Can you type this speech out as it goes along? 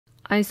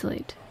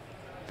Isolate.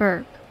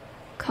 Verb.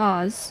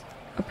 Cause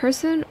a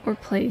person or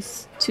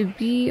place to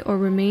be or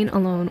remain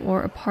alone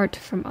or apart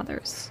from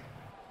others.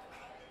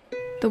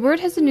 The word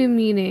has a new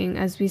meaning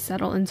as we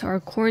settle into our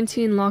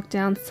quarantine,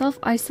 lockdown,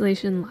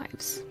 self-isolation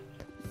lives.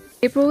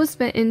 April was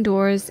spent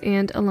indoors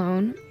and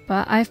alone,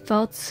 but I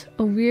felt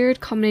a weird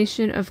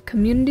combination of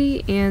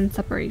community and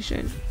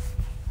separation.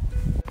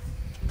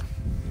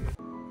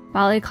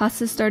 Ballet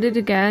classes started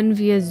again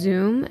via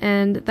Zoom,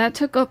 and that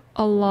took up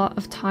a lot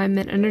of time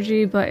and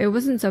energy, but it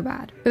wasn't so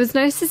bad. It was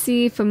nice to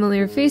see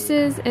familiar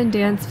faces and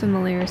dance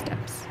familiar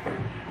steps.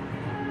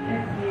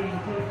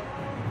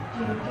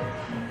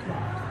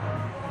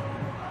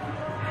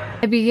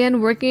 I began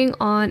working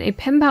on a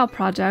pen pal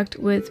project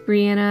with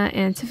Brianna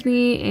and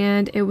Tiffany,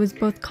 and it was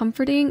both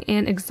comforting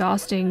and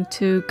exhausting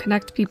to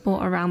connect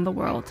people around the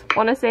world.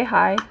 Want to say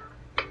hi?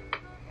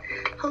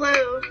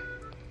 Hello.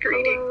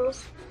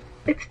 Greetings.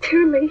 It's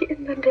too late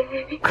in the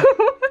day.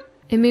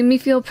 It made me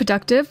feel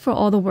productive for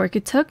all the work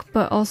it took,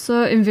 but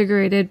also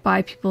invigorated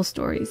by people's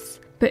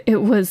stories. But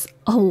it was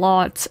a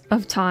lot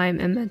of time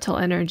and mental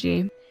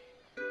energy.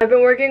 I've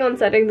been working on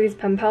setting these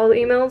pen pal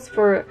emails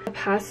for the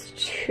past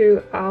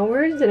 2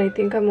 hours, and I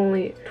think I'm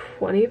only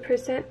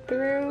 20%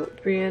 through.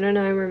 Brianna and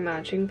I were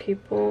matching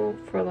people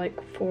for like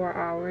 4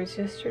 hours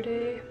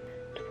yesterday.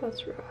 It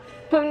was rough.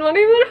 I'm not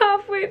even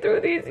halfway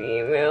through these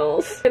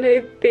emails, and I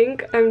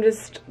think I'm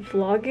just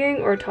vlogging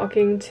or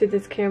talking to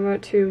this camera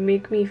to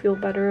make me feel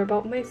better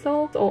about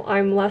myself, so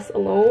I'm less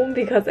alone,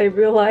 because I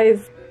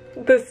realize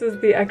this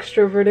is the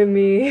extrovert in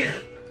me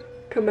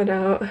coming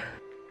out.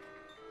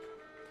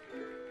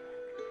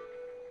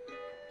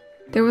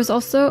 There was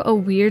also a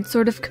weird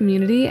sort of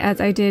community as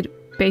I did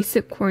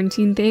basic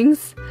quarantine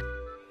things.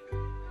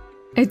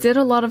 I did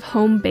a lot of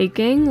home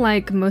baking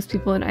like most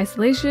people in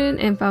isolation,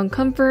 and found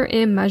comfort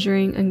in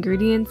measuring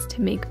ingredients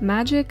to make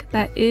magic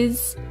that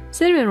is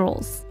cinnamon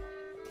rolls.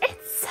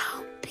 It's so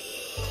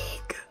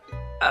big.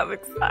 I'm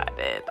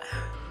excited.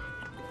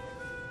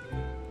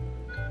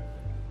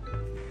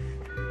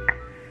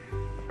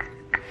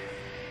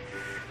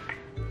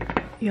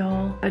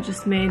 Y'all, I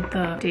just made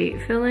the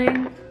date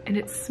filling and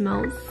it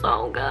smells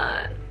so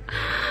good.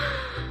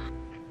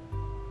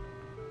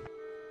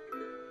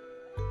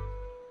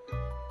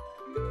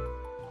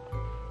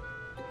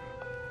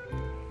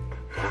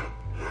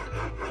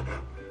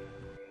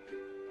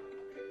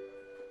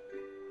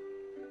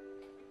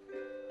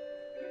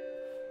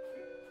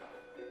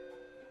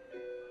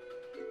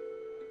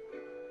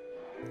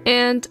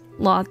 And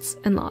lots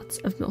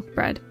of milk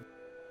bread.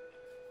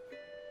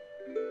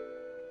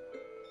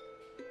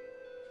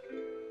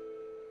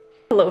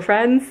 Hello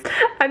friends,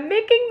 I'm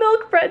making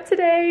milk bread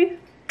today.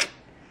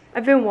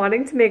 I've been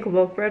wanting to make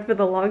milk bread for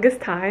the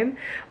longest time,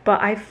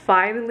 but I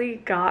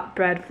finally got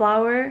bread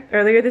flour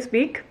earlier this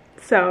week,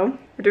 so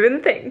we're doing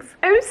the things.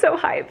 I'm so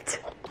hyped.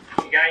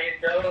 You got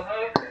your dough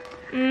hook?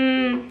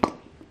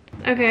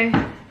 Okay.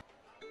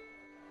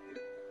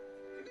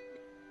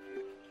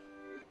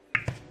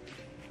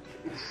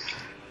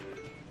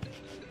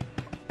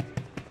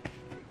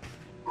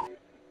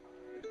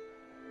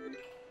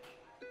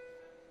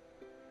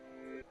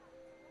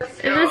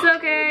 Is this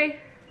okay?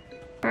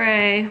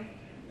 Hooray.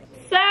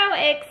 So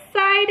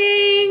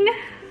exciting!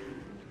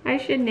 I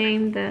should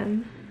name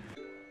them.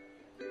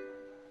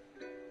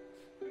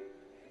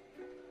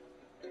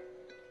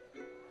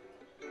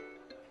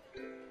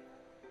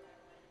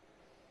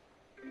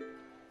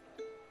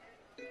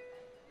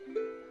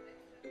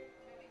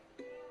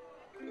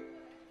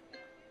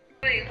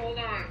 Wait, hold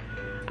on.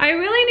 I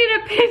really need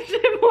to pinch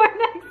it more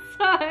next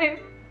time.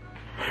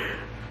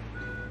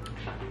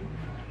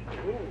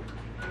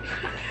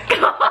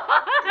 God!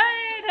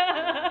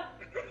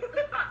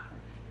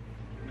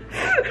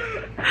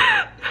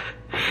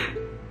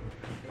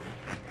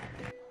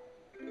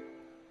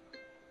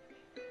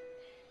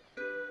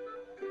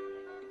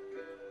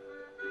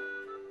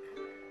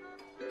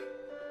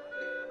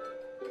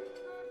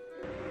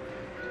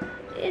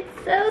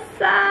 It's so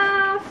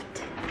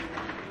soft.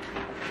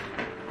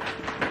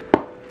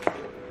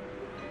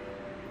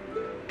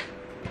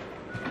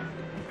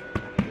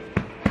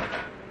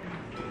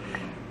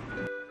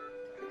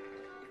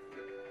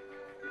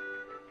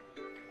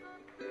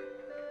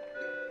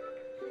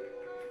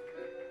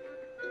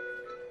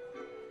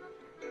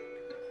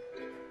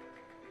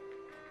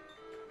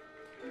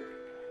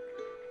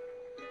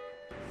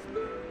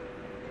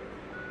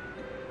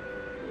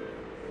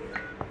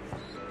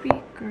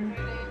 Speaker.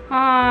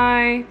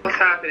 Hi. What's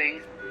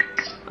happening?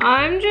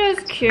 I'm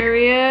just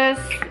curious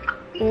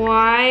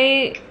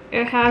why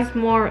it has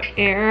more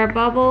air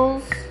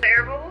bubbles. The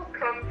air bubbles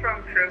come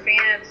from proofing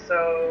it,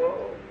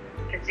 so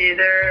it's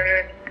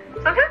either...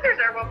 Sometimes there's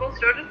air bubbles,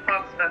 so it just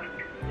pops them.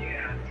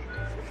 Yeah.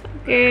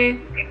 Okay.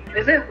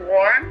 Is it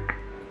warm?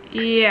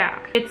 Yeah.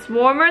 It's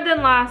warmer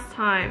than last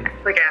time.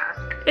 Like ass.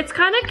 It's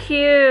kind of cute.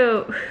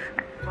 Oh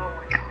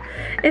my god.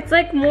 It's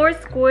like more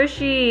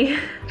squishy.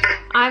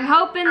 I'm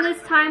hoping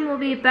this time will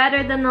be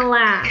better than the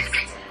last.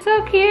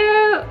 So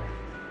cute.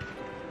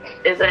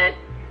 Is it?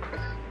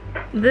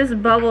 This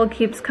bubble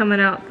keeps coming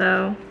out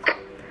though.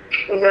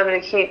 You gotta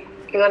keep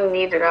You're gonna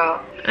need it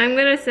out. I'm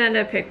gonna send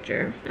a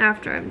picture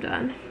after I'm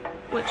done,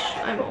 which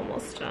I'm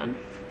almost done.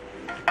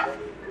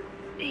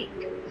 Hey.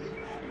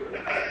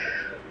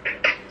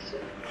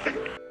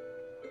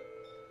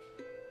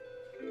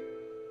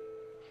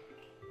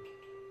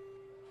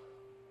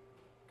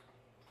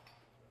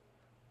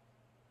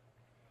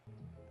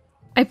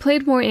 I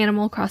played more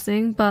Animal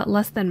Crossing, but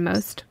less than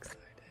most.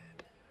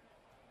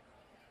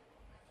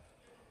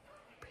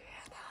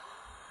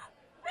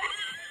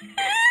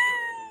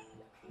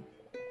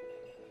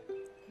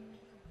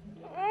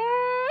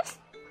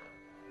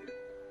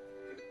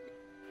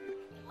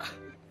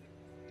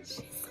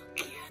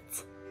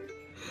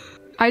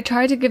 I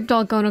tried to give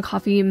Dalgona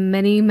Coffee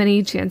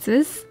many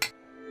chances.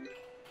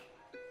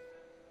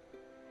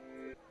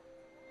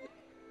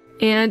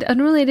 And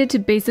unrelated to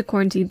basic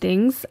quarantine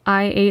things,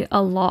 I ate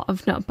a lot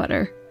of nut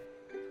butter.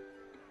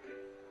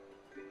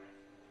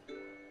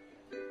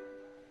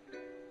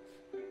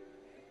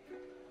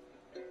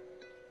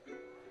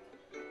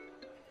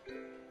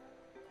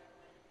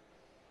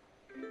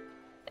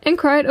 And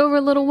cried over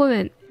Little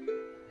Women.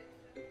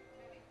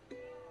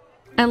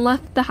 And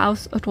left the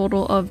house a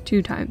total of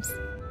 2 times.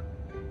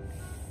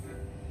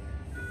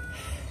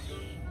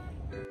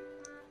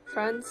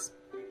 Friends,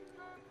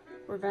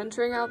 we're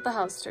venturing out the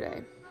house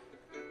today.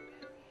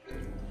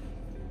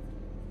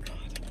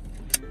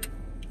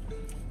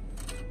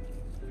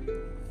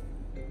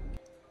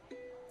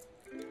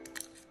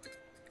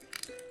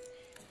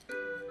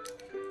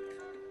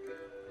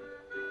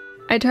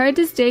 I tried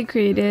to stay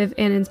creative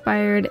and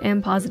inspired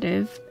and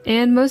positive,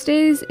 and most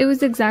days it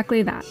was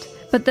exactly that.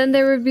 But then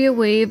there would be a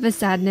wave of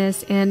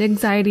sadness and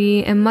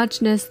anxiety and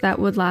muchness that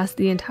would last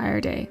the entire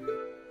day.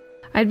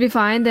 I'd be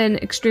fine, then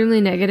extremely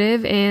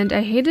negative, and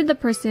I hated the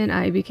person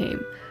I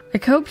became. I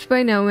coped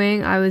by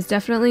knowing I was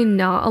definitely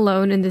not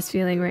alone in this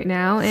feeling right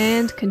now,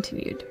 and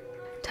continued.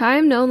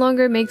 Time no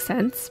longer makes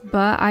sense,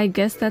 but I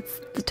guess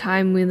that's the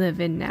time we live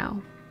in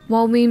now.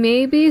 While we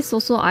may be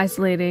social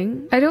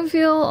isolating, I don't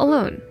feel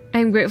alone.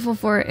 I'm grateful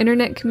for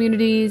internet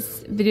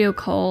communities, video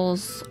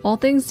calls, all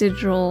things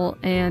digital,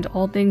 and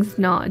all things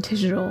not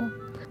digital.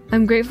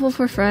 I'm grateful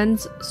for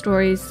friends,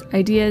 stories,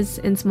 ideas,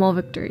 and small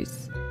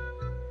victories.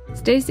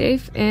 Stay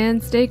safe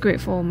and stay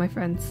grateful, my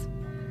friends.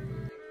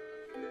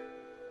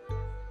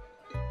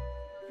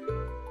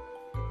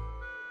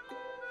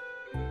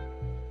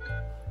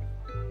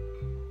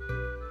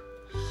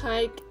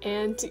 Hike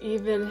and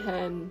even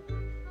hen.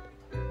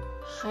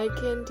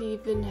 Hike and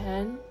even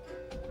hen.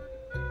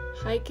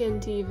 Hike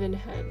and even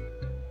hen.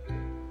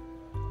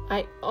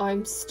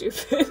 I'm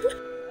stupid.